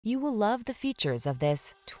You will love the features of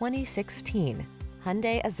this 2016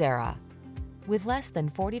 Hyundai Azera. With less than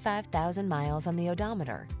 45,000 miles on the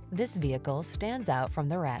odometer, this vehicle stands out from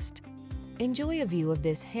the rest. Enjoy a view of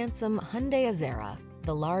this handsome Hyundai Azera,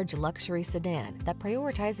 the large luxury sedan that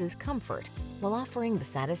prioritizes comfort while offering the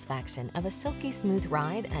satisfaction of a silky smooth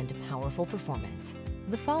ride and powerful performance.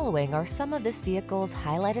 The following are some of this vehicle's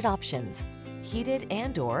highlighted options: heated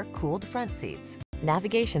and/or cooled front seats,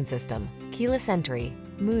 navigation system, keyless entry,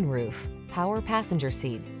 moonroof, power passenger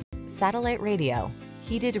seat, satellite radio,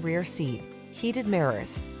 heated rear seat, heated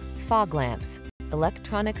mirrors, fog lamps,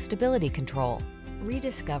 electronic stability control.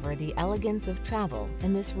 Rediscover the elegance of travel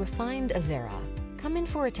in this refined Azera. Come in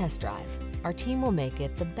for a test drive. Our team will make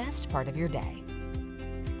it the best part of your day.